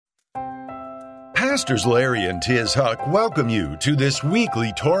Pastors Larry and Tiz Huck welcome you to this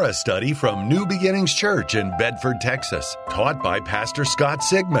weekly Torah study from New Beginnings Church in Bedford, Texas, taught by Pastor Scott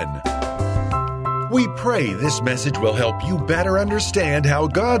Sigmund. We pray this message will help you better understand how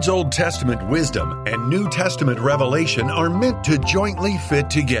God's Old Testament wisdom and New Testament revelation are meant to jointly fit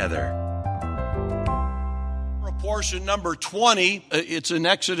together. Portion number 20, it's in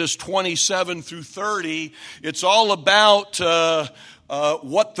Exodus 27 through 30. It's all about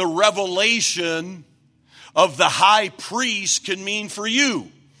what the revelation of the high priest can mean for you.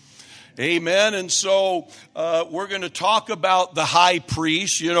 Amen. And so we're going to talk about the high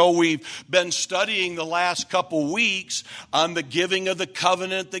priest. You know, we've been studying the last couple weeks on the giving of the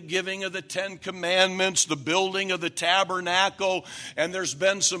covenant, the giving of the 10 commandments, the building of the tabernacle, and there's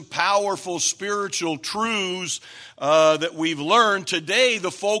been some powerful spiritual truths that we've learned. Today,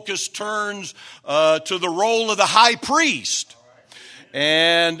 the focus turns to the role of the high priest.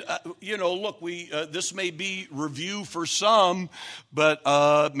 And, look, this may be review for some,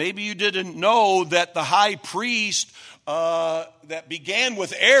 but maybe you didn't know that the high priest that began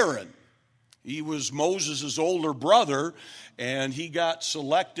with Aaron, he was Moses' older brother, and he got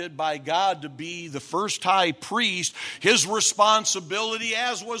selected by God to be the first high priest. His responsibility,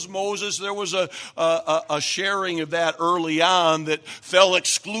 as was Moses, there was a sharing of that early on that fell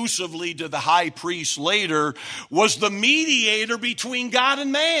exclusively to the high priest later, was the mediator between God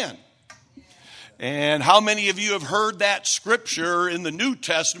and man. And how many of you have heard that scripture in the New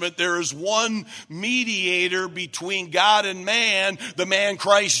Testament? There is one mediator between God and man, the man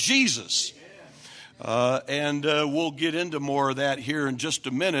Christ Jesus. And we'll get into more of that here in just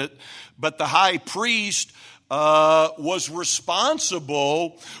a minute. But the high priest was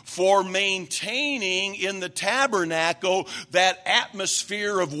responsible for maintaining in the tabernacle that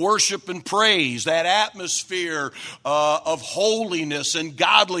atmosphere of worship and praise, that atmosphere of holiness and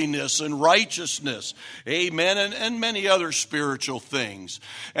godliness and righteousness. Amen. And many other spiritual things.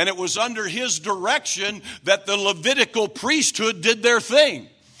 And it was under his direction that the Levitical priesthood did their thing.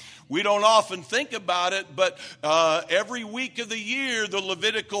 We don't often think about it, but every week of the year, the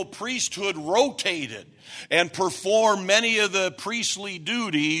Levitical priesthood rotated and performed many of the priestly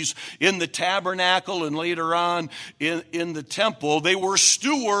duties in the tabernacle and later on in the temple. They were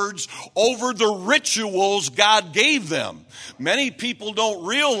stewards over the rituals God gave them. Many people don't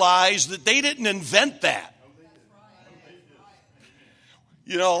realize that they didn't invent that.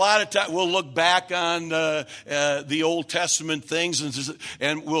 You know, a lot of times we'll look back on the Old Testament things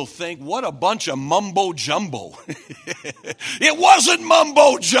and we'll think, what a bunch of mumbo jumbo. It wasn't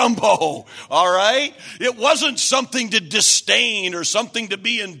mumbo jumbo, all right? It wasn't something to disdain or something to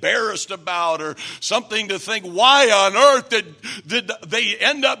be embarrassed about or something to think, why on earth did they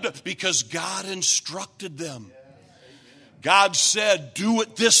end up? Because God instructed them. God said, do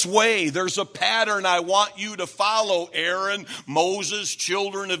it this way. There's a pattern I want you to follow, Aaron, Moses,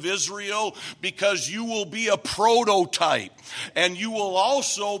 children of Israel, because you will be a prototype. And you will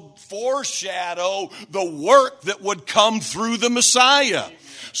also foreshadow the work that would come through the Messiah.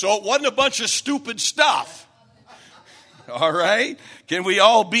 So it wasn't a bunch of stupid stuff. All right? Can we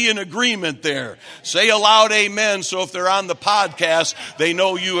all be in agreement there? Say aloud amen, so if they're on the podcast, they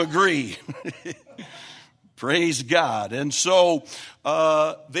know you agree. Praise God. And so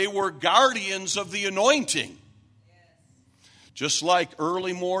they were guardians of the anointing. Just like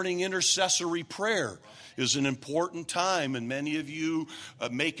early morning intercessory prayer is an important time, and many of you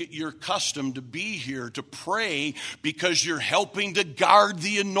make it your custom to be here to pray because you're helping to guard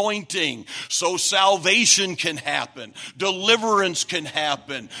the anointing so salvation can happen, deliverance can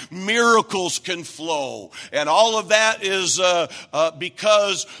happen, miracles can flow, and all of that is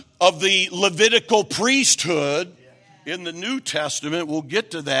because of the Levitical priesthood in the New Testament. We'll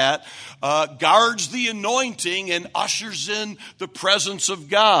get to that. Guards the anointing and ushers in the presence of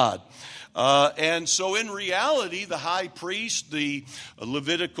God. And so in reality, the high priest, the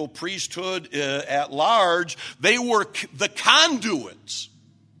Levitical priesthood at large, they were the conduits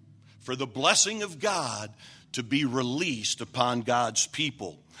for the blessing of God to be released upon God's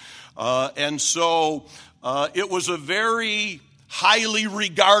people. And so it was a very highly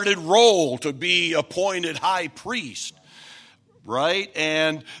regarded role to be appointed high priest, right?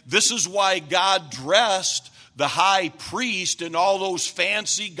 And this is why God dressed the high priest in all those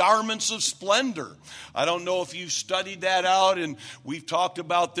fancy garments of splendor. I don't know if you've studied that out, and we've talked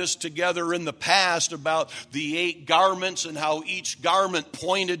about this together in the past about the 8 garments and how each garment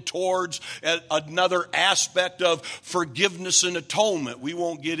pointed towards another aspect of forgiveness and atonement. We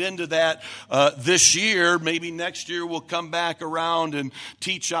won't get into that this year. Maybe next year we'll come back around and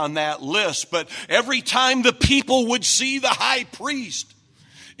teach on that list. But every time the people would see the high priest,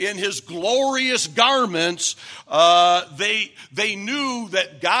 in his glorious garments, they knew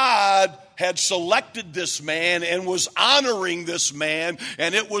that God had selected this man and was honoring this man,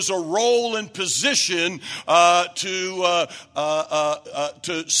 and it was a role and position to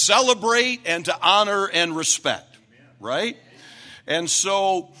celebrate and to honor and respect, right? And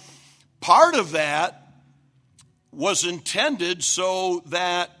so part of that was intended so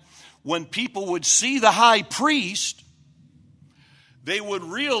that when people would see the high priest, they would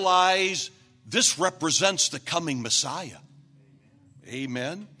realize this represents the coming Messiah.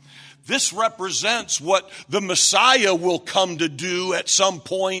 Amen. This represents what the Messiah will come to do at some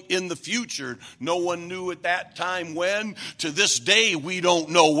point in the future. No one knew at that time when. To this day, we don't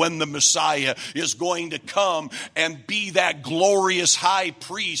know when the Messiah is going to come and be that glorious high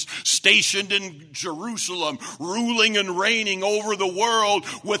priest stationed in Jerusalem, ruling and reigning over the world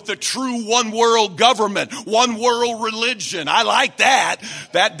with the true one world government, one world religion. I like that.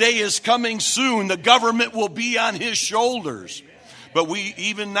 That day is coming soon. The government will be on his shoulders. But we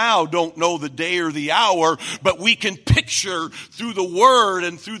even now don't know the day or the hour, but we can picture through the word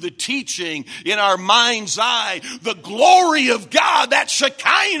and through the teaching in our mind's eye the glory of God, that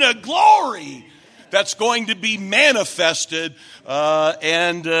Shekinah glory that's going to be manifested.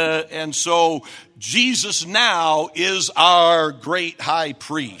 And so Jesus now is our great high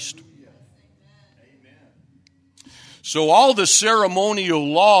priest. So all the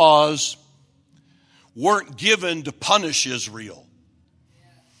ceremonial laws weren't given to punish Israel.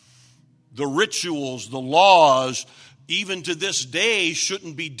 The rituals, the laws, even to this day,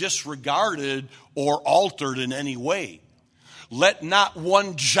 shouldn't be disregarded or altered in any way. Let not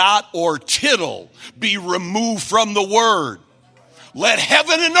one jot or tittle be removed from the word. Let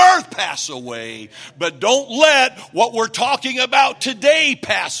heaven and earth pass away, but don't let what we're talking about today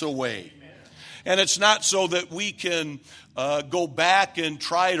pass away. And it's not so that we can go back and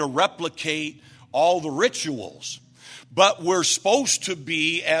try to replicate all the rituals. But we're supposed to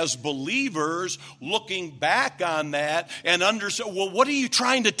be, as believers, looking back on that and understand, well, what are you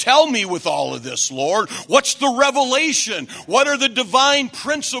trying to tell me with all of this, Lord? What's the revelation? What are the divine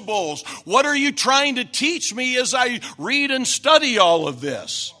principles? What are you trying to teach me as I read and study all of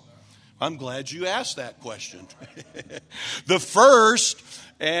this? I'm glad you asked that question. The first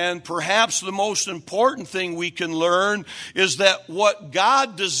and perhaps the most important thing we can learn is that what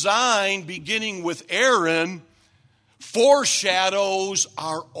God designed, beginning with Aaron, foreshadows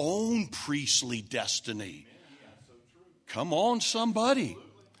our own priestly destiny. Come on, somebody,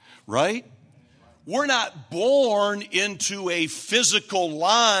 right? We're not born into a physical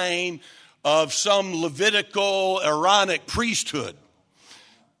line of some Levitical, Aaronic priesthood.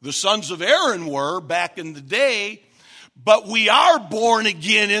 The sons of Aaron were back in the day, but we are born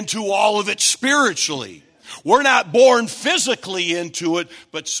again into all of it spiritually. We're not born physically into it,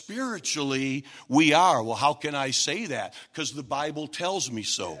 but spiritually we are. Well, how can I say that? Because the Bible tells me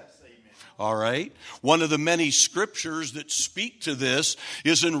so. All right. One of the many scriptures that speak to this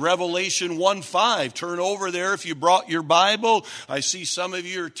is in Revelation 1:5. Turn over there if you brought your Bible. I see some of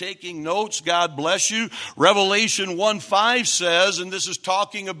you are taking notes. God bless you. Revelation 1:5 says, and this is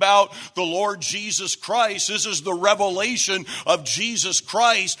talking about the Lord Jesus Christ. This is the revelation of Jesus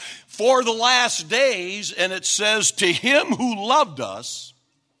Christ for the last days. And it says, to him who loved us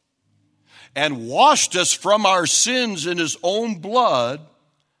and washed us from our sins in his own blood,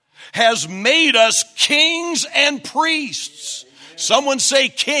 has made us kings and priests. Someone say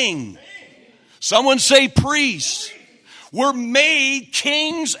king. Someone say priests. We're made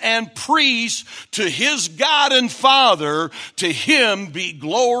kings and priests to his God and Father. To him be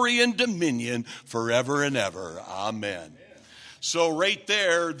glory and dominion forever and ever. Amen. So right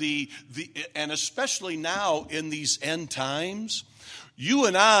there, and especially now in these end times, you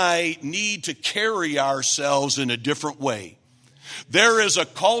and I need to carry ourselves in a different way. There is a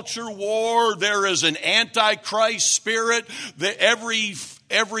culture war. There is an antichrist spirit.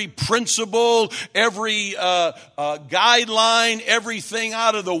 Every principle, every guideline, everything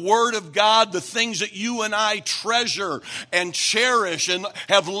out of the Word of God, the things that you and I treasure and cherish and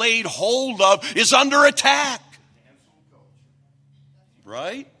have laid hold of is under attack.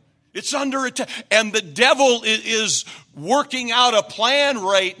 Right? It's under attack. And the devil is working out a plan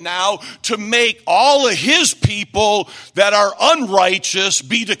right now to make all of his people that are unrighteous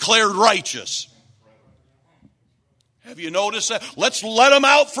be declared righteous. Have you noticed that? Let's let them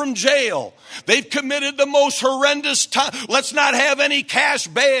out from jail. They've committed the most horrendous time. Let's not have any cash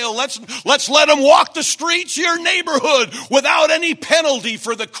bail. Let's let them walk the streets of your neighborhood without any penalty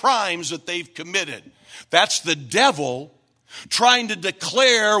for the crimes that they've committed. That's the devil trying to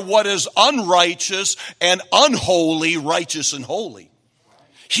declare what is unrighteous and unholy righteous and holy.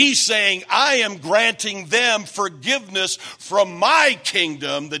 He's saying, I am granting them forgiveness from my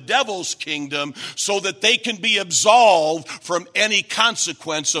kingdom, the devil's kingdom, so that they can be absolved from any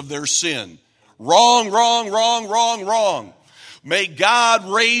consequence of their sin. Wrong, wrong, wrong, wrong, wrong. May God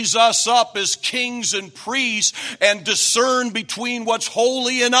raise us up as kings and priests and discern between what's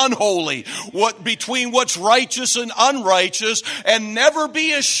holy and unholy, between what's righteous and unrighteous, and never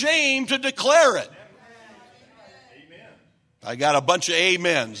be ashamed to declare it. Amen. I got a bunch of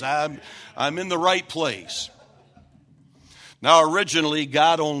amens. I'm in the right place. Now, originally,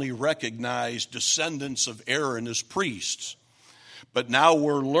 God only recognized descendants of Aaron as priests. But now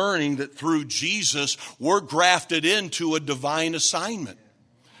we're learning that through Jesus, we're grafted into a divine assignment,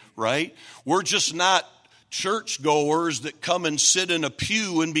 right? We're just not churchgoers that come and sit in a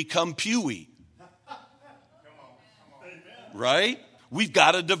pew and become pewy, right? We've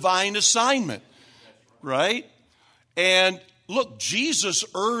got a divine assignment, right? And look, Jesus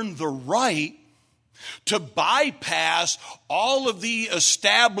earned the right to bypass all of the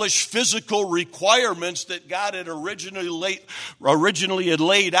established physical requirements that God had originally had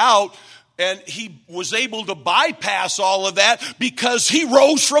laid out, and he was able to bypass all of that because he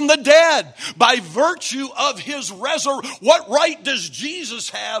rose from the dead. By virtue of his resurrection, what right does Jesus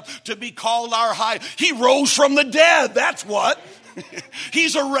have to be called our high? He rose from the dead, that's what.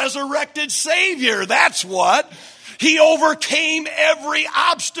 He's a resurrected Savior, that's what. He overcame every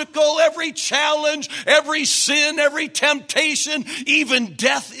obstacle, every challenge, every sin, every temptation, even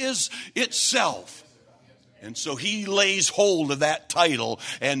death is itself. And so he lays hold of that title,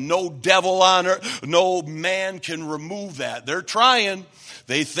 and no devil on earth, no man can remove that. They're trying.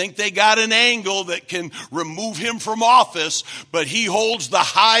 They think they got an angle that can remove him from office, but he holds the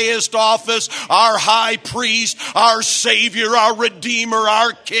highest office. Our high priest, our Savior, our Redeemer,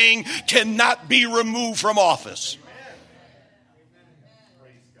 our King cannot be removed from office.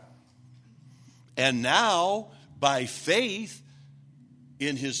 And now, by faith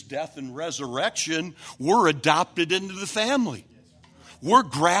in his death and resurrection, we're adopted into the family. We're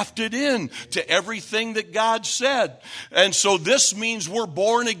grafted in to everything that God said. And so this means we're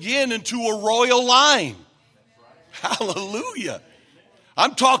born again into a royal line. Hallelujah.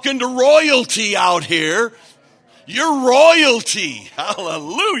 I'm talking to royalty out here. You're royalty.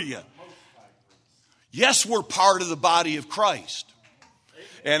 Hallelujah. Yes, we're part of the body of Christ.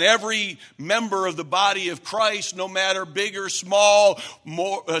 And every member of the body of Christ, no matter big or small,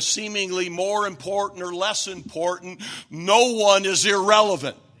 seemingly more important or less important, no one is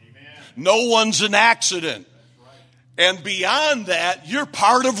irrelevant. Amen. No one's an accident. And beyond that, you're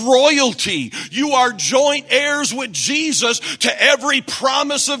part of royalty. You are joint heirs with Jesus to every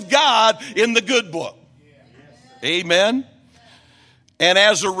promise of God in the good book. Amen. And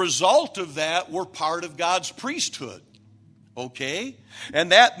as a result of that, we're part of God's priesthood. Okay?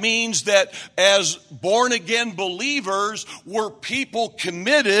 And that means that as born-again believers, we're people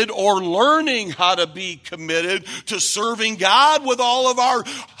committed or learning how to be committed to serving God with all of our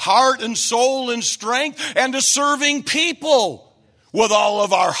heart and soul and strength, and to serving people with all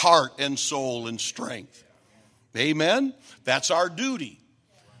of our heart and soul and strength. Amen? That's our duty.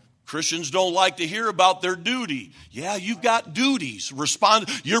 Christians don't like to hear about their duty. Yeah, you've got duties.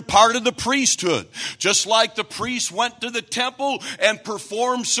 You're part of the priesthood. Just like the priests went to the temple and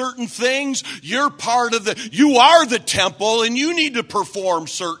performed certain things, you are the temple, and you need to perform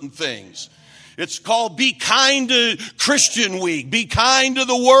certain things. It's called Be Kind to Christian Week, Be Kind to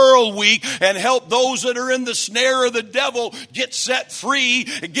the World Week, and help those that are in the snare of the devil get set free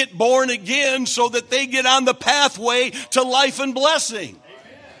and get born again so that they get on the pathway to life and blessing.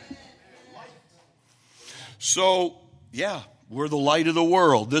 So, yeah, we're the light of the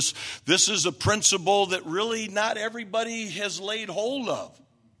world. This is a principle that really not everybody has laid hold of.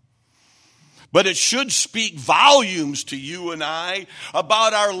 But it should speak volumes to you and I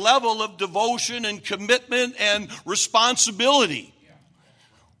about our level of devotion and commitment and responsibility.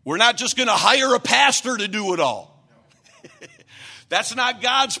 We're not just going to hire a pastor to do it all. That's not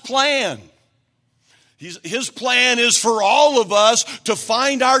God's plan. His plan is for all of us to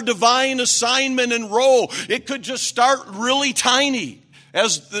find our divine assignment and role. It could just start really tiny,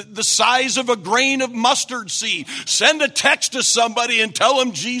 as the size of a grain of mustard seed. Send a text to somebody and tell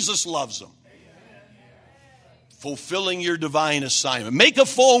them Jesus loves them. Fulfilling your divine assignment. Make a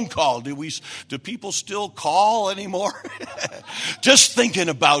phone call. Do people still call anymore? Just thinking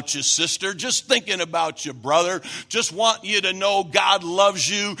about you, sister. Just thinking about you, brother. Just want you to know God loves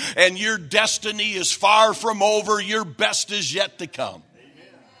you and your destiny is far from over. Your best is yet to come.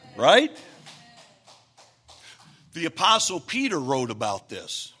 Right? The Apostle Peter wrote about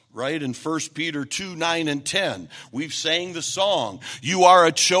this. right? In 1 Peter 2, 9 and 10, we've sang the song, you are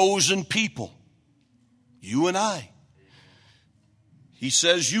a chosen people. You and I. He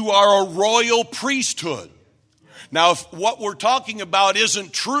says you are a royal priesthood. Now, if what we're talking about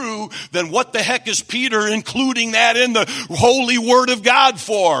isn't true, then what the heck is Peter including that in the holy word of God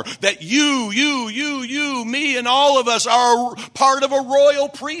for? That you, me, and all of us are part of a royal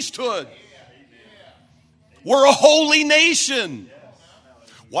priesthood. We're a holy nation.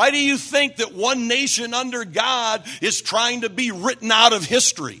 Why do you think that one nation under God is trying to be written out of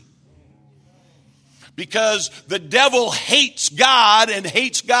history? Because the devil hates God and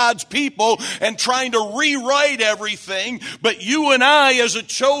hates God's people and trying to rewrite everything. But you and I, as a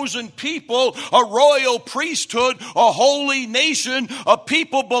chosen people, a royal priesthood, a holy nation, a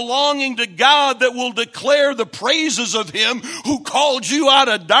people belonging to God that will declare the praises of Him who called you out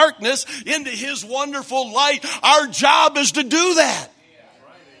of darkness into His wonderful light. Our job is to do that.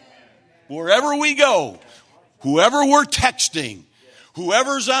 Wherever we go, whoever we're texting,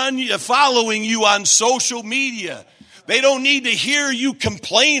 whoever's following you on social media, they don't need to hear you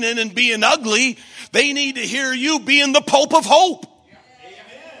complaining and being ugly. They need to hear you being the Pope of Hope. Amen.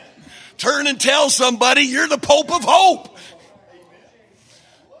 Turn and tell somebody you're the Pope of Hope.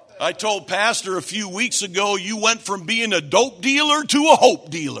 I told Pastor a few weeks ago, you went from being a dope dealer to a hope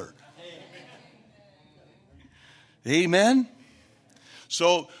dealer. Amen.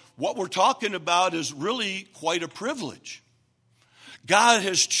 So what we're talking about is really quite a privilege. God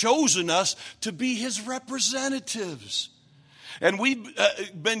has chosen us to be His representatives. And we've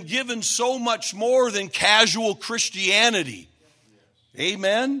been given so much more than casual Christianity.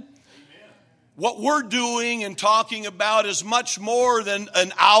 Amen? What we're doing and talking about is much more than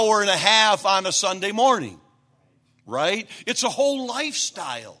an hour and a half on a Sunday morning. Right? It's a whole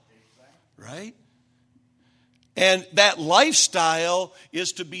lifestyle. Right? And that lifestyle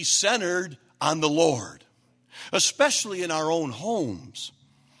is to be centered on the Lord. Especially in our own homes.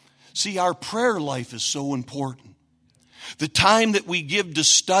 See, our prayer life is so important. The time that we give to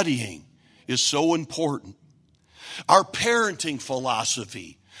studying is so important. Our parenting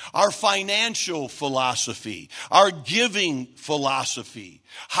philosophy, our financial philosophy, our giving philosophy,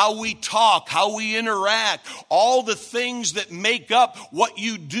 how we talk, how we interact, all the things that make up what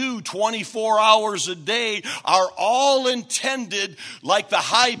you do 24 hours a day are all intended, like the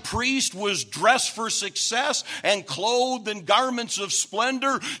high priest was dressed for success and clothed in garments of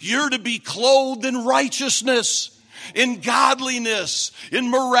splendor. You're to be clothed in righteousness, in godliness,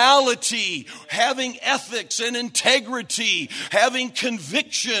 in morality, having ethics and integrity, having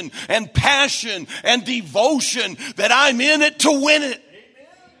conviction and passion and devotion that I'm in it to win it.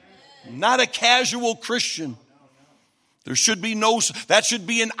 Not a casual Christian. There should be that should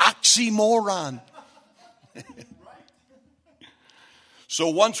be an oxymoron. So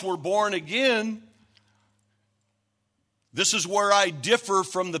once we're born again, this is where I differ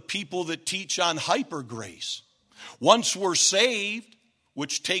from the people that teach on hyper grace. Once we're saved,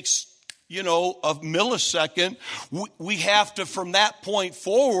 which takes, a millisecond, we have to, from that point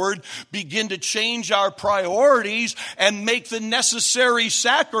forward, begin to change our priorities and make the necessary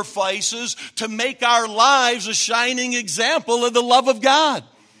sacrifices to make our lives a shining example of the love of God.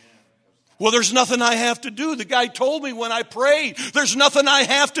 Well, there's nothing I have to do. The guy told me when I prayed, there's nothing I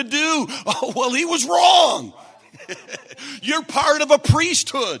have to do. Oh, well, he was wrong. You're part of a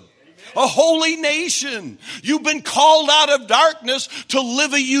priesthood. A holy nation. You've been called out of darkness to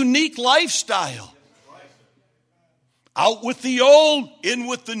live a unique lifestyle. Out with the old, in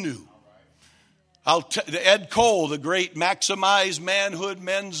with the new. Ed Cole, the great Maximize Manhood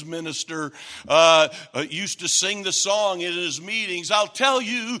men's minister, used to sing the song in his meetings. I'll tell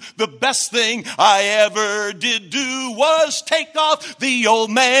you, the best thing I ever did do was take off the old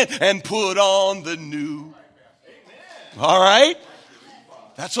man and put on the new. All right?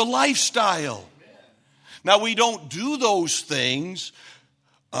 That's a lifestyle. Now, we don't do those things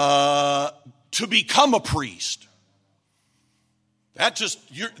to become a priest.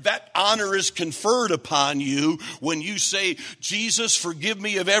 That honor is conferred upon you when you say, Jesus, forgive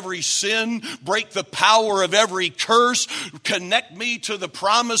me of every sin, break the power of every curse, connect me to the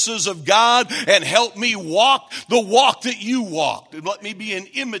promises of God, and help me walk the walk that you walked. And let me be an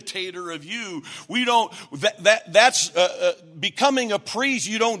imitator of you. That's becoming a priest.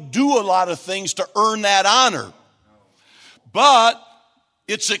 You don't do a lot of things to earn that honor. But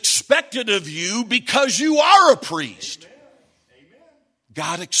it's expected of you because you are a priest.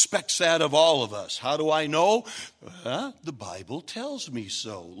 God expects that of all of us. How do I know? The Bible tells me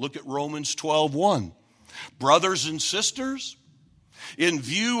so. Look at Romans 12:1. Brothers and sisters, In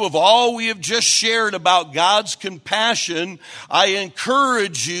view of all we have just shared about God's compassion, I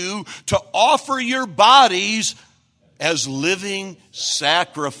encourage you to offer your bodies as living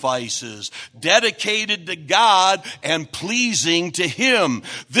sacrifices, dedicated to God and pleasing to Him.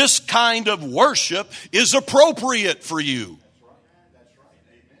 This kind of worship is appropriate for you.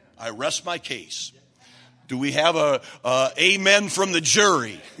 I rest my case. Do we have a amen from the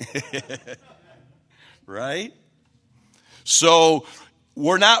jury? Right? So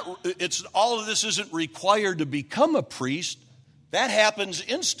all of this isn't required to become a priest. That happens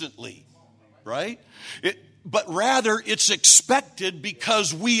instantly, right? But rather it's expected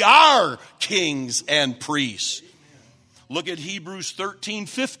because we are kings and priests. Look at Hebrews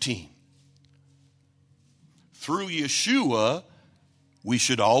 13:15. Through Yeshua, we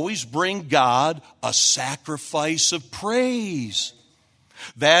should always bring God a sacrifice of praise.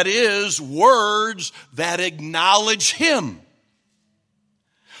 That is, words that acknowledge Him.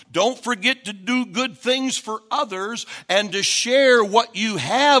 Don't forget to do good things for others and to share what you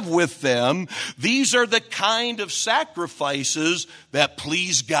have with them. These are the kind of sacrifices that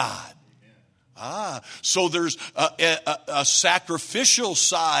please God. So there's a sacrificial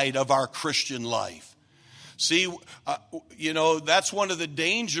side of our Christian life. See, that's one of the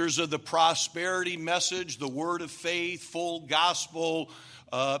dangers of the prosperity message, the word of faith, full gospel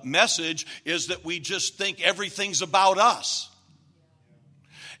message, is that we just think everything's about us.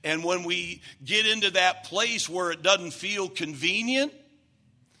 And when we get into that place where it doesn't feel convenient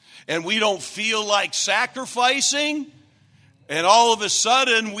and we don't feel like sacrificing, and all of a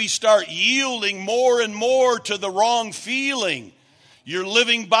sudden we start yielding more and more to the wrong feeling. You're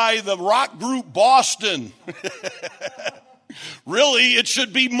living by the rock group Boston. Really, it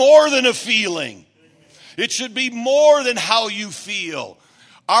should be more than a feeling. It should be more than how you feel.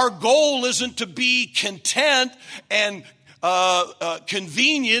 Our goal isn't to be content and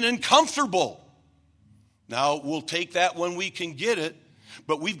convenient and comfortable. Now, we'll take that when we can get it,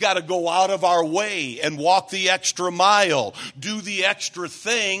 but we've got to go out of our way and walk the extra mile, do the extra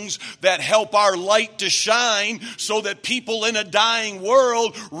things that help our light to shine so that people in a dying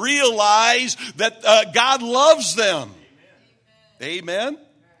world realize that God loves them. Amen?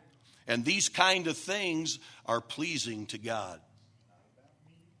 And these kind of things are pleasing to God.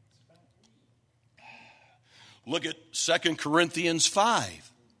 Look at 2 Corinthians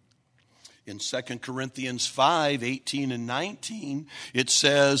 5. In 2 Corinthians 5, 18 and 19, it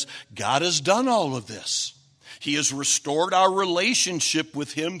says, God has done all of this. He has restored our relationship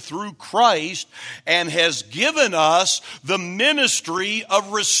with Him through Christ and has given us the ministry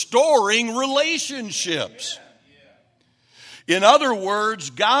of restoring relationships. In other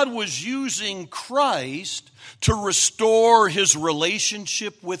words, God was using Christ to restore His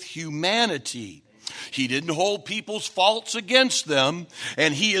relationship with humanity. He didn't hold people's faults against them,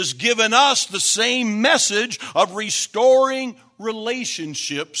 and He has given us the same message of restoring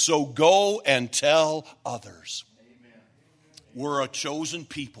relationships, so go and tell others. Amen. We're a chosen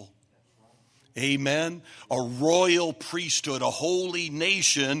people. Amen. A royal priesthood, a holy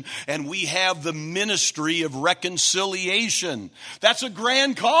nation, and we have the ministry of reconciliation. That's a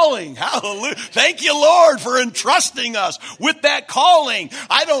grand calling. Hallelujah. Thank you, Lord, for entrusting us with that calling.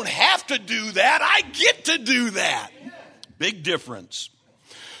 I don't have to do that. I get to do that. Big difference.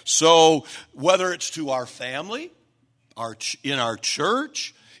 So whether it's to our family, in our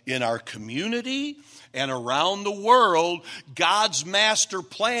church, in our community, and around the world, God's master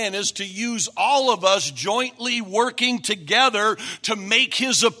plan is to use all of us jointly working together to make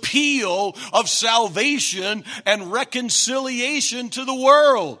His appeal of salvation and reconciliation to the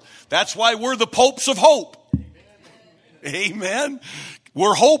world. That's why we're the popes of hope. Amen.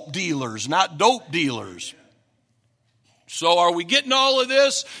 We're hope dealers, not dope dealers. So are we getting all of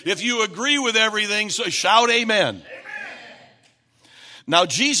this? If you agree with everything, so shout amen. Now,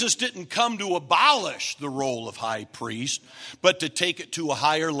 Jesus didn't come to abolish the role of high priest, but to take it to a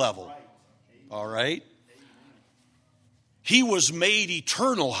higher level. All right? He was made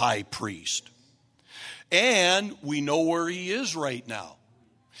eternal high priest. And we know where He is right now.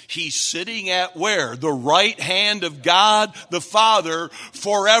 He's sitting at where? The right hand of God the Father,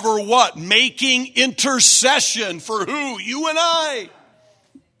 forever what? Making intercession for who? You and I.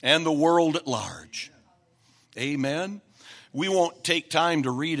 And the world at large. Amen. We won't take time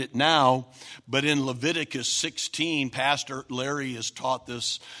to read it now, but in Leviticus 16, Pastor Larry has taught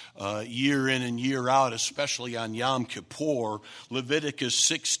this year in and year out, especially on Yom Kippur. Leviticus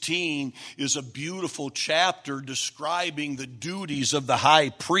 16 is a beautiful chapter describing the duties of the high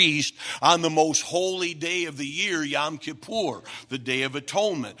priest on the most holy day of the year, Yom Kippur, the Day of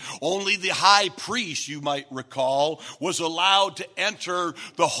Atonement. Only the high priest, you might recall, was allowed to enter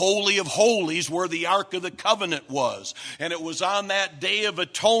the Holy of Holies where the Ark of the Covenant was. And it was on that Day of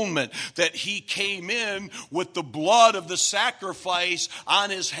Atonement that he came in with the blood of the sacrifice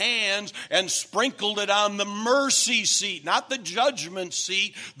on his hands and sprinkled it on the mercy seat, not the judgment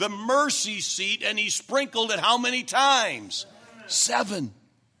seat, the mercy seat. And he sprinkled it how many times? 7.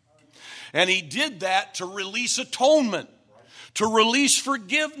 And he did that to release atonement, to release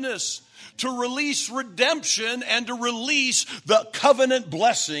forgiveness, to release redemption, and to release the covenant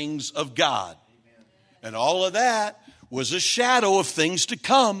blessings of God. And all of that was a shadow of things to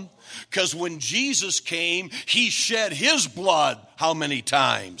come. Because when Jesus came, he shed his blood how many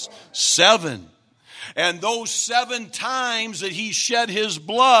times? 7. And those 7 times that he shed his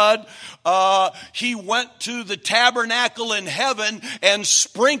blood, he went to the tabernacle in heaven and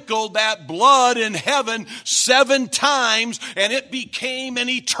sprinkled that blood in heaven 7 times, and it became an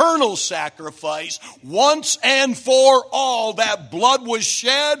eternal sacrifice. Once and for all, that blood was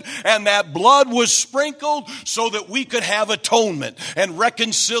shed and that blood was sprinkled so that we could have atonement and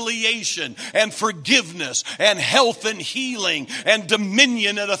reconciliation and forgiveness and health and healing and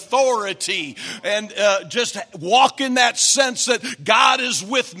dominion and authority, and just walk in that sense that God is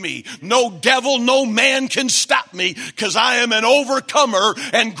with me. No devil, no man can stop me, because I am an overcomer,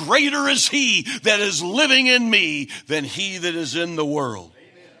 and greater is he that is living in me than he that is in the world.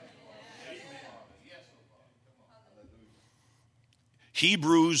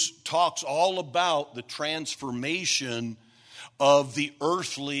 Hebrews talks all about the transformation of the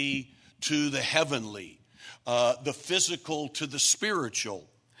earthly to the heavenly, the physical to the spiritual.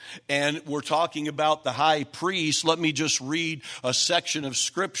 And we're talking about the high priest. Let me just read a section of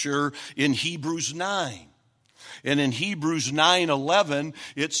scripture in Hebrews 9. And in Hebrews 9:11,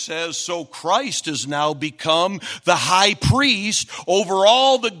 it says, so Christ has now become the high priest over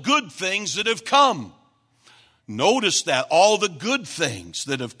all the good things that have come. Notice that, all the good things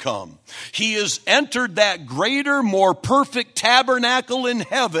that have come. He has entered that greater, more perfect tabernacle in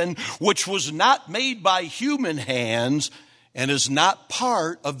heaven, which was not made by human hands, and is not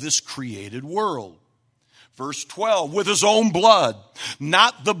part of this created world. Verse 12, with his own blood,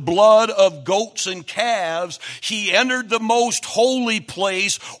 not the blood of goats and calves, he entered the most holy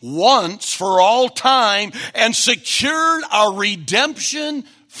place once for all time and secured our redemption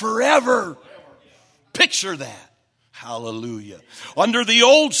forever. Picture that. Hallelujah. Under the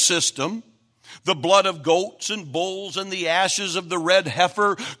old system, the blood of goats and bulls and the ashes of the red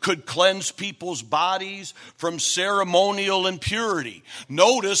heifer could cleanse people's bodies from ceremonial impurity.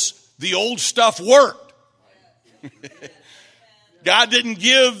 Notice the old stuff worked. God didn't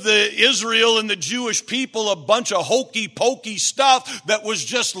give the Israel and the Jewish people a bunch of hokey-pokey stuff that was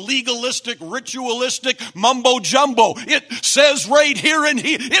just legalistic, ritualistic, mumbo-jumbo. It says right here and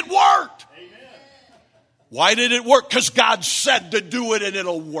here, it worked. Why did it work? Because God said to do it and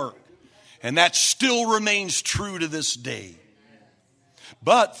it'll work. And that still remains true to this day.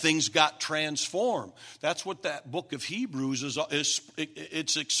 But things got transformed. That's what that book of Hebrews is.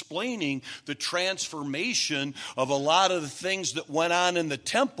 It's explaining the transformation of a lot of the things that went on in the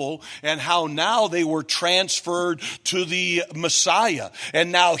temple and how now they were transferred to the Messiah.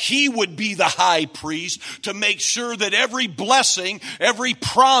 And now he would be the high priest to make sure that every blessing, every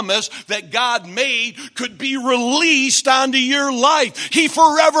promise that God made could be released onto your life. He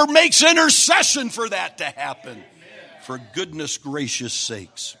forever makes intercession for that to happen. For goodness gracious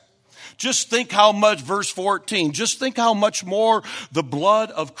sakes. Just think how much, verse 14, just think how much more the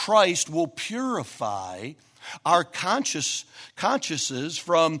blood of Christ will purify our consciences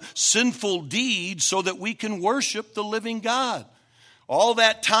from sinful deeds so that we can worship the living God. All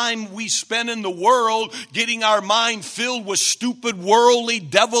that time we spend in the world getting our mind filled with stupid, worldly,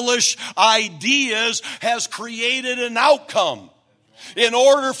 devilish ideas has created an outcome. In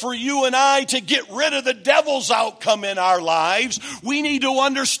order for you and I to get rid of the devil's outcome in our lives, we need to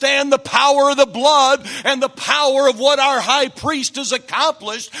understand the power of the blood and the power of what our high priest has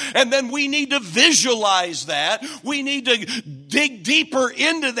accomplished. And then we need to visualize that. We need to dig deeper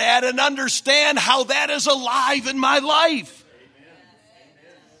into that and understand how that is alive in my life.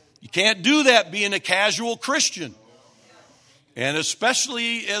 You can't do that being a casual Christian. And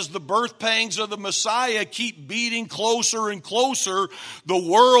especially as the birth pangs of the Messiah keep beating closer and closer, the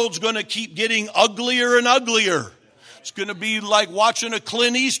world's going to keep getting uglier and uglier. It's going to be like watching a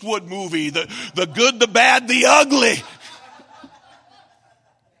Clint Eastwood movie, the good, the bad, the ugly.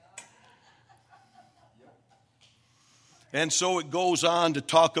 And so it goes on to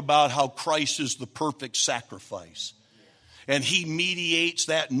talk about how Christ is the perfect sacrifice. And he mediates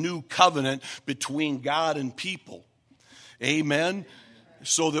that new covenant between God and people. Amen.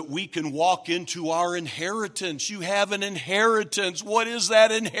 So that we can walk into our inheritance. You have an inheritance. What is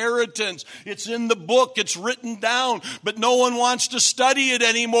that inheritance? It's in the book. It's written down. But no one wants to study it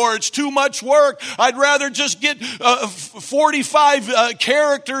anymore. It's too much work. I'd rather just get 45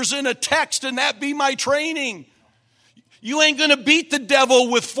 characters in a text and that be my training. You ain't going to beat the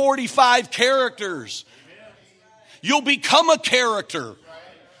devil with 45 characters. You'll become a character.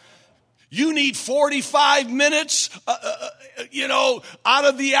 You need 45 minutes, out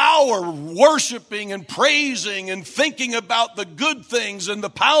of the hour worshiping and praising and thinking about the good things and the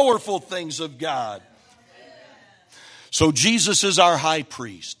powerful things of God. So Jesus is our high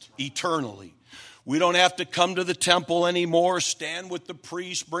priest eternally. We don't have to come to the temple anymore, stand with the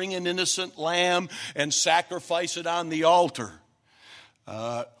priest, bring an innocent lamb, and sacrifice it on the altar.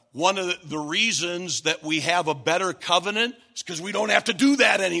 One of the reasons that we have a better covenant is because we don't have to do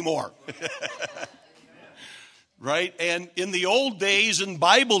that anymore. Right? And in the old days, in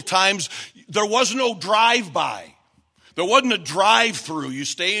Bible times, there was no drive-by. There wasn't a drive-through. You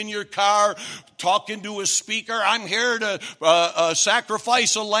stay in your car, talk into a speaker. I'm here to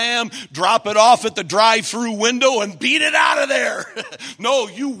sacrifice a lamb, drop it off at the drive-through window and beat it out of there. No,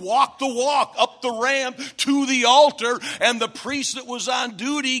 you walk the walk up the ramp to the altar, and the priest that was on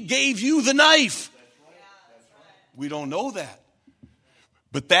duty gave you the knife. We don't know that.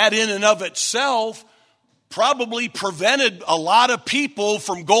 But that in and of itself probably prevented a lot of people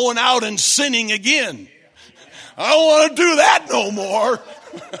from going out and sinning again. I don't want to do that no more.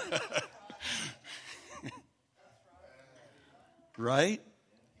 Right?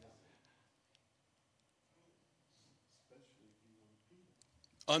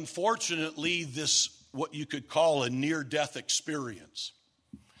 Unfortunately, this, what you could call a near-death experience.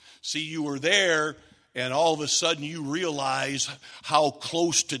 See, you were there, and all of a sudden you realize how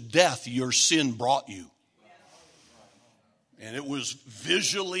close to death your sin brought you. And it was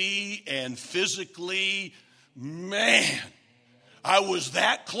visually and physically, man, I was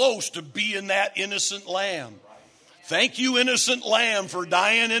that close to being that innocent lamb. Thank you, innocent lamb, for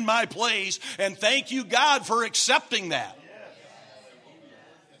dying in my place. And thank you, God, for accepting that.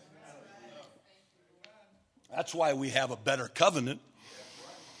 That's why we have a better covenant.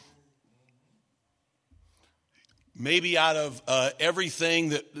 Maybe out of everything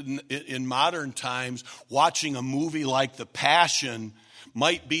that in modern times, watching a movie like The Passion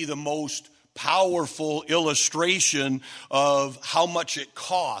might be the most powerful illustration of how much it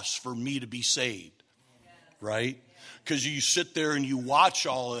costs for me to be saved, right? Because you sit there and you watch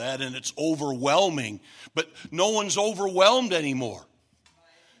all of that and it's overwhelming, but no one's overwhelmed anymore.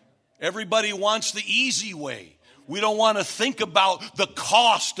 Everybody wants the easy way. We don't want to think about the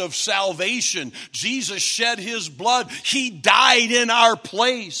cost of salvation. Jesus shed his blood. He died in our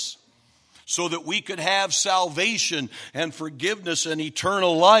place so that we could have salvation and forgiveness and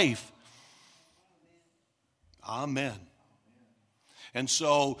eternal life. Amen. And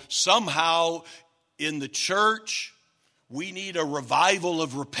so somehow in the church, we need a revival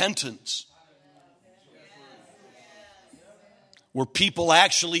of repentance, where people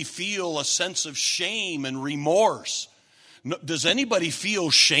actually feel a sense of shame and remorse. Does anybody feel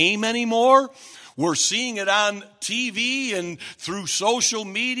shame anymore? We're seeing it on TV and through social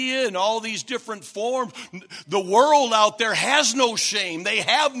media and all these different forms. The world out there has no shame. They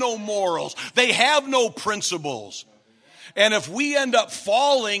have no morals. They have no principles. And if we end up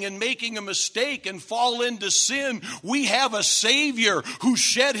falling and making a mistake and fall into sin, we have a Savior who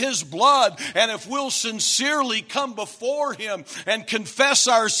shed his blood. And if we'll sincerely come before him and confess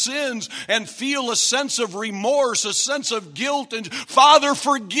our sins and feel a sense of remorse, a sense of guilt, and Father,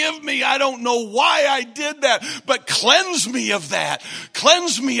 forgive me. I don't know why I did that, but cleanse me of that.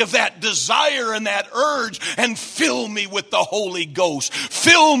 Cleanse me of that desire and that urge and fill me with the Holy Ghost.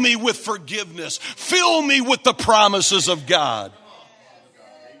 Fill me with forgiveness. Fill me with the promises of God.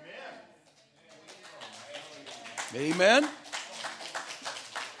 Amen.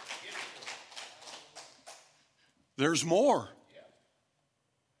 There's more.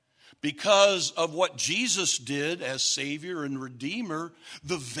 Because of what Jesus did as Savior and Redeemer,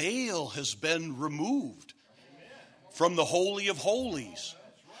 the veil has been removed from the Holy of Holies.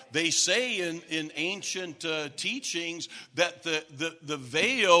 They say in ancient teachings that the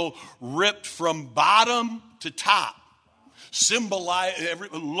veil ripped from bottom to top, symbolize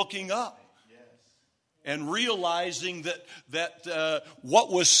looking up. And realizing that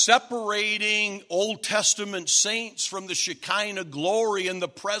what was separating Old Testament saints from the Shekinah glory and the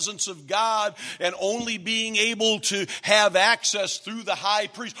presence of God and only being able to have access through the high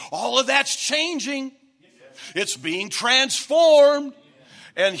priest, all of that's changing. It's being transformed.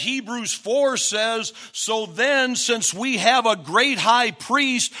 And Hebrews 4 says, so then, since we have a great high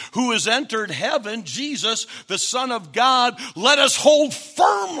priest who has entered heaven, Jesus, the Son of God, let us hold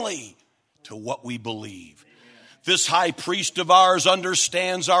firmly to what we believe. This high priest of ours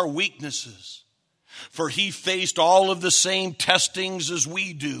understands our weaknesses, for he faced all of the same testings as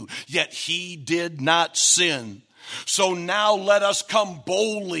we do, yet he did not sin. So now let us come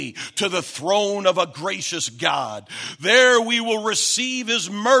boldly to the throne of a gracious God. There we will receive his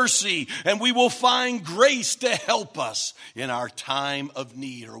mercy, and we will find grace to help us in our time of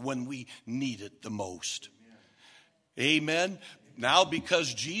need, or when we need it the most. Amen. Now,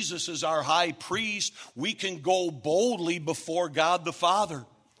 because Jesus is our high priest, we can go boldly before God the Father.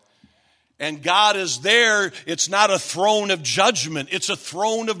 And God is there. It's not a throne of judgment. It's a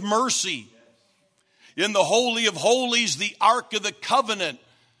throne of mercy. In the Holy of Holies, the Ark of the Covenant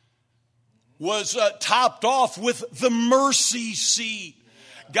was topped off with the mercy seat.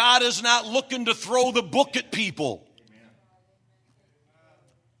 God is not looking to throw the book at people.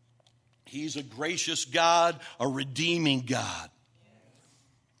 He's a gracious God, a redeeming God.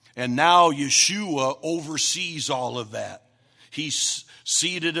 And now Yeshua oversees all of that. He's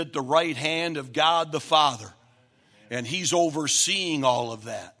seated at the right hand of God the Father. And he's overseeing all of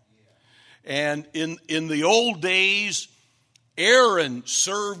that. And in the old days, Aaron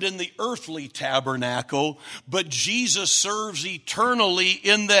served in the earthly tabernacle, but Jesus serves eternally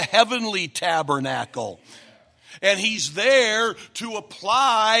in the heavenly tabernacle. And he's there to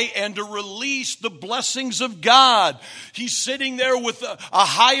apply and to release the blessings of God. He's sitting there with a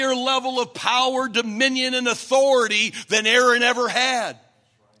higher level of power, dominion, and authority than Aaron ever had.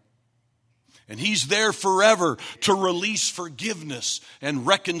 And he's there forever to release forgiveness and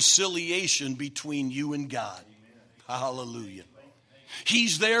reconciliation between you and God. Hallelujah.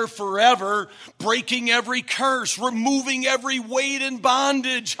 He's there forever, breaking every curse, removing every weight and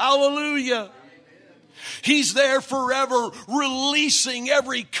bondage. Hallelujah. He's there forever, releasing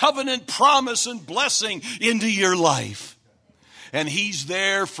every covenant promise and blessing into your life. And he's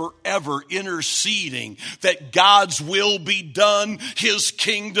there forever interceding that God's will be done, his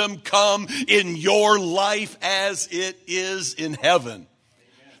kingdom come in your life as it is in heaven.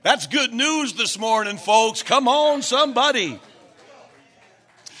 That's good news this morning, folks. Come on, somebody.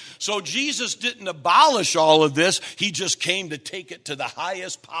 So Jesus didn't abolish all of this. He just came to take it to the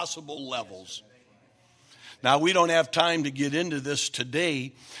highest possible levels. Now, we don't have time to get into this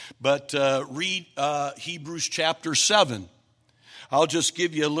today, but read Hebrews chapter 7. I'll just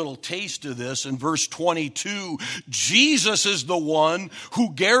give you a little taste of this. In verse 22, Jesus is the one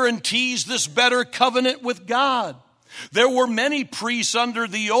who guarantees this better covenant with God. There were many priests under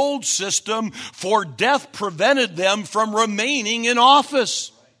the old system, for death prevented them from remaining in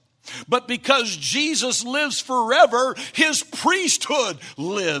office. But because Jesus lives forever, his priesthood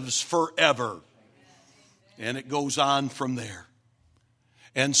lives forever. And it goes on from there.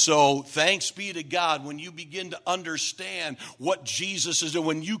 And so, thanks be to God when you begin to understand what Jesus is doing.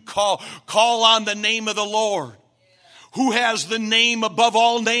 When you call on the name of the Lord, who has the name above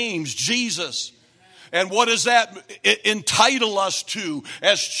all names, Jesus. And what does that entitle us to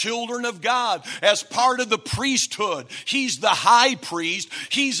as children of God, as part of the priesthood? He's the high priest.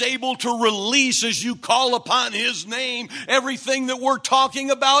 He's able to release, as you call upon his name, everything that we're talking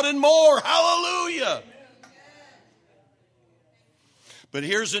about and more. Hallelujah. But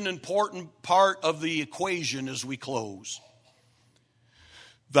here's an important part of the equation as we close.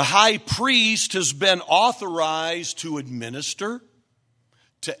 The high priest has been authorized to administer,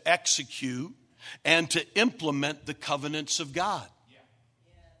 to execute, and to implement the covenants of God.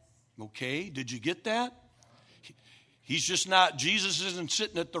 Okay, did you get that? He's just not, Jesus isn't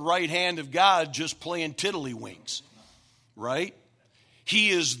sitting at the right hand of God just playing tiddlywinks, right?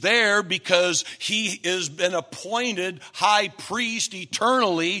 He is there because he has been appointed high priest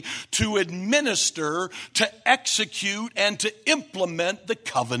eternally to administer, to execute, and to implement the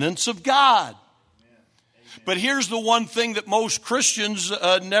covenants of God. But here's the one thing that most Christians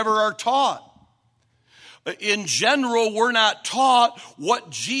never are taught. In general, we're not taught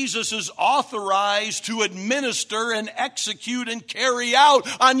what Jesus is authorized to administer and execute and carry out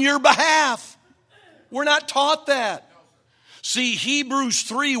on your behalf. We're not taught that. See, Hebrews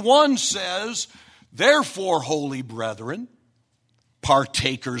 3:1 says, therefore, holy brethren,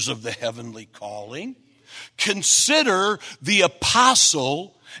 partakers of the heavenly calling, consider the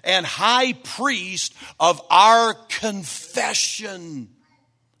apostle and high priest of our confession,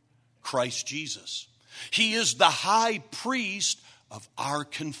 Christ Jesus. He is the high priest of our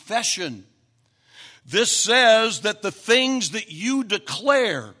confession. This says that the things that you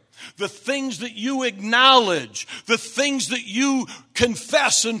declare, the things that you acknowledge, the things that you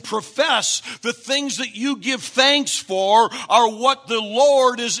confess and profess, the things that you give thanks for are what the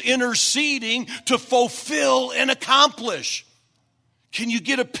Lord is interceding to fulfill and accomplish. Can you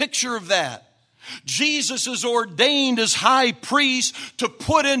get a picture of that? Jesus is ordained as high priest to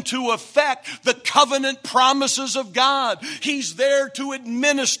put into effect the covenant promises of God. He's there to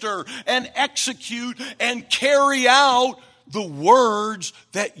administer and execute and carry out the words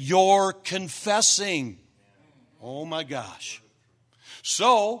that you're confessing. Oh my gosh.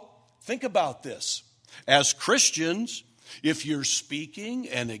 So, think about this. As Christians, if you're speaking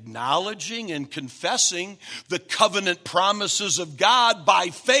and acknowledging and confessing the covenant promises of God by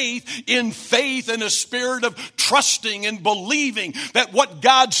faith, in faith and a spirit of trusting and believing that what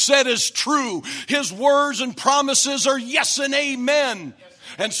God said is true, His words and promises are yes and amen.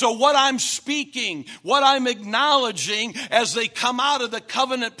 And so what I'm speaking, what I'm acknowledging as they come out of the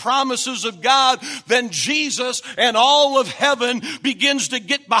covenant promises of God, then Jesus and all of heaven begins to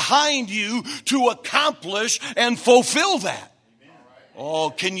get behind you to accomplish and fulfill that.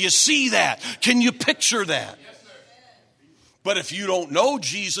 Oh, can you see that? Can you picture that? But if you don't know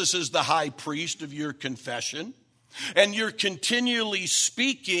Jesus is the high priest of your confession, and you're continually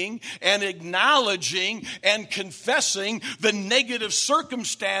speaking and acknowledging and confessing the negative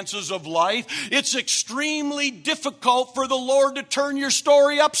circumstances of life, it's extremely difficult for the Lord to turn your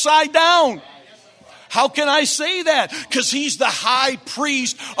story upside down. How can I say that? Because He's the high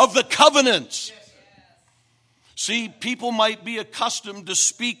priest of the covenants. See, people might be accustomed to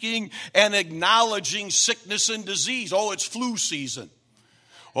speaking and acknowledging sickness and disease. Oh, it's flu season.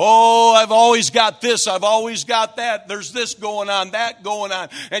 Oh, I've always got this, I've always got that. There's this going on, that going on.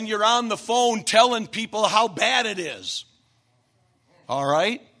 And you're on the phone telling people how bad it is. All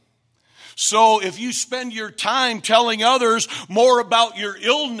right? So if you spend your time telling others more about your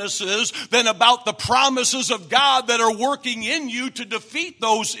illnesses than about the promises of God that are working in you to defeat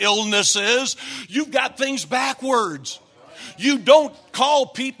those illnesses, you've got things backwards. You don't call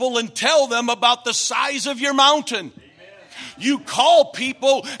people and tell them about the size of your mountain. You call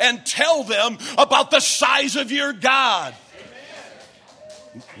people and tell them about the size of your God.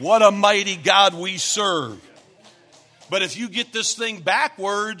 What a mighty God we serve. But if you get this thing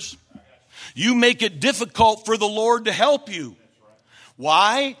backwards, you make it difficult for the Lord to help you.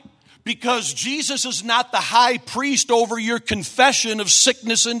 Why? Because Jesus is not the high priest over your confession of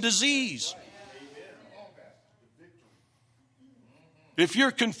sickness and disease. If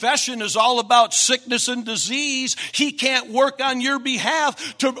your confession is all about sickness and disease, He can't work on your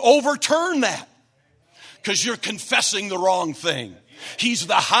behalf to overturn that because you're confessing the wrong thing. He's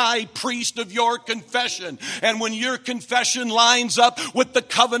the high priest of your confession. And when your confession lines up with the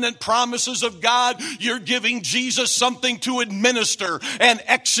covenant promises of God, you're giving Jesus something to administer and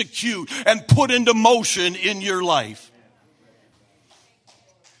execute and put into motion in your life.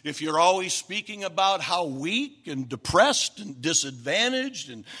 If you're always speaking about how weak and depressed and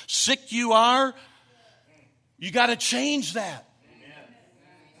disadvantaged and sick you are, you got to change that.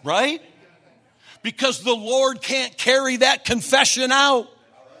 Right? Because the Lord can't carry that confession out.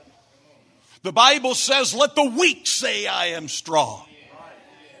 The Bible says, let the weak say I am strong.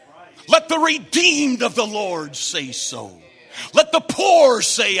 Let the redeemed of the Lord say so. Let the poor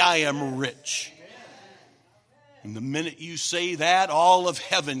say I am rich. And the minute you say that, all of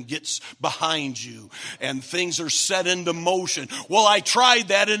heaven gets behind you and things are set into motion. Well, I tried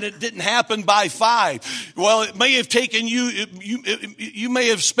that and it didn't happen by 5. Well, it may have taken you may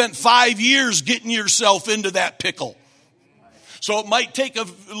have spent 5 years getting yourself into that pickle. So it might take a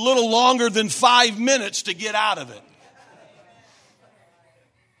little longer than 5 minutes to get out of it.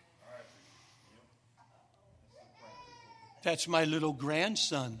 That's my little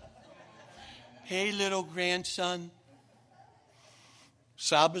grandson. Hey, little grandson.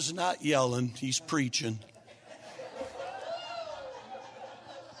 Saba's not yelling. He's preaching.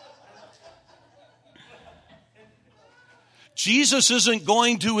 Jesus isn't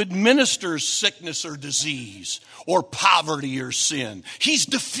going to administer sickness or disease or poverty or sin. He's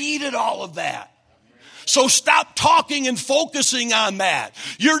defeated all of that. So stop talking and focusing on that.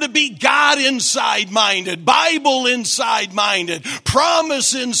 You're to be God inside minded, Bible inside minded,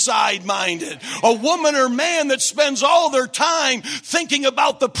 promise inside minded. A woman or man that spends all their time thinking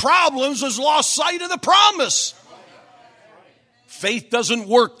about the problems has lost sight of the promise. Faith doesn't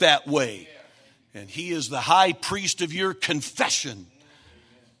work that way. And He is the high priest of your confession.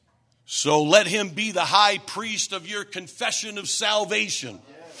 So let him be the high priest of your confession of salvation.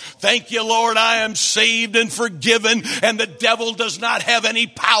 Thank you, Lord, I am saved and forgiven, and the devil does not have any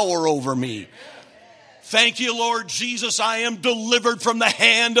power over me. Thank you, Lord Jesus, I am delivered from the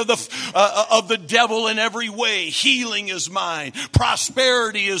hand of the devil in every way. Healing is mine.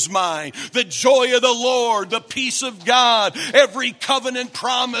 Prosperity is mine. The joy of the Lord, the peace of God, every covenant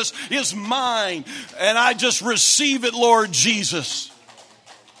promise is mine. And I just receive it, Lord Jesus.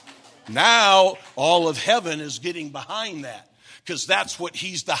 Now, all of heaven is getting behind that, because that's what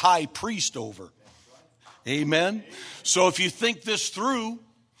he's the high priest over. Amen? So if you think this through,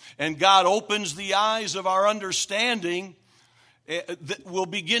 and God opens the eyes of our understanding, we'll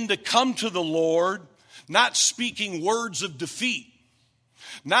begin to come to the Lord, not speaking words of defeat,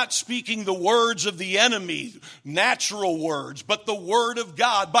 not speaking the words of the enemy, natural words, but the word of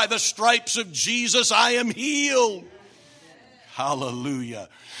God. By the stripes of Jesus, I am healed. Hallelujah.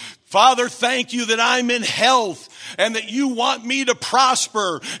 Father, thank you that I'm in health and that you want me to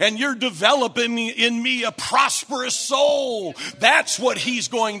prosper, and you're developing in me a prosperous soul. That's what he's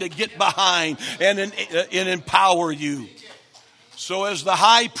going to get behind and empower you. So as the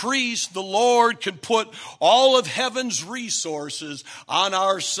high priest, the Lord can put all of heaven's resources on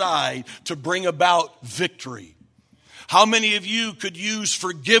our side to bring about victory. How many of you could use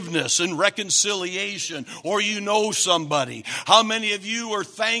forgiveness and reconciliation, or you know somebody? How many of you are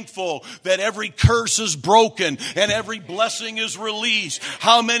thankful that every curse is broken and every blessing is released?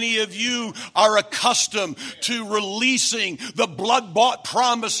 How many of you are accustomed to releasing the blood-bought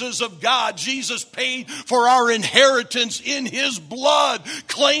promises of God? Jesus paid for our inheritance in his blood.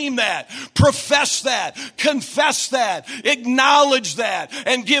 Claim that, profess that, confess that, acknowledge that,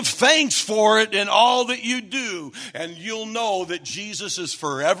 and give thanks for it in all that you do. And you'll know that Jesus is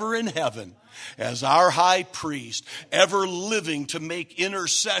forever in heaven as our high priest, ever living to make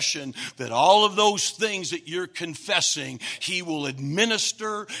intercession, that all of those things that you're confessing, he will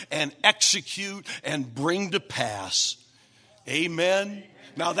administer and execute and bring to pass. Amen.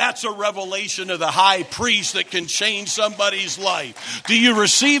 Now that's a revelation of the high priest that can change somebody's life. Do you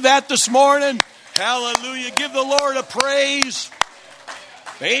receive that this morning? Hallelujah. Give the Lord a praise.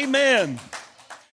 Amen.